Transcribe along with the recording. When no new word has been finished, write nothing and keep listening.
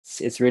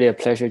It's really a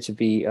pleasure to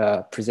be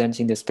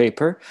presenting this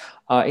paper.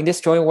 In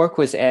this joint work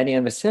with Annie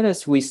and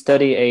Vasilis, we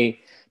study a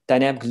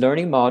dynamic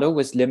learning model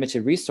with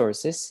limited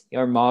resources. In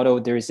our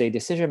model, there is a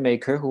decision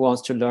maker who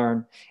wants to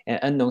learn an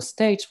unknown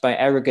state by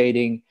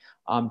aggregating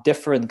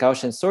different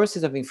Gaussian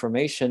sources of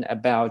information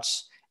about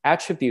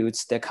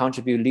attributes that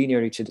contribute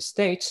linearly to the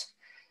state.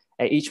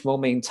 At each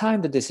moment in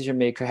time, the decision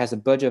maker has a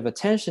budget of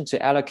attention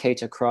to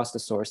allocate across the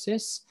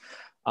sources.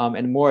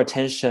 And more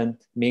attention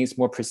means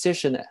more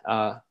precision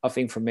of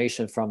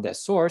information from that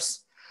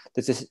source.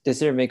 The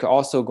decision maker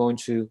also going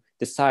to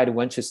decide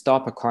when to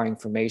stop acquiring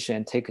information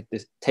and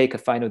take a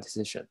final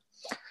decision.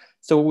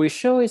 So what we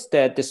show is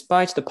that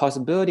despite the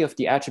possibility of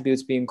the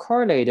attributes being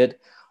correlated,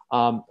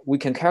 we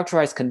can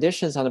characterize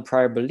conditions on the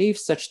prior belief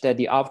such that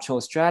the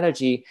optimal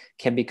strategy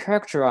can be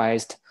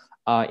characterized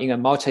in a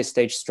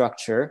multi-stage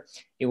structure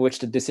in which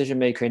the decision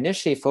maker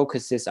initially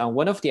focuses on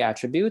one of the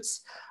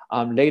attributes,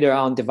 later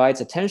on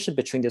divides attention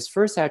between this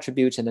first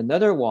attribute and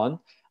another one,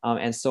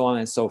 and so on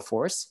and so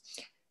forth.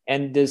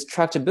 And this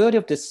tractability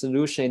of this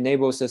solution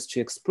enables us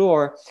to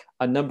explore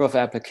a number of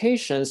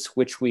applications,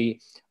 which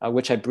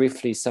I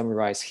briefly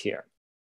summarize here.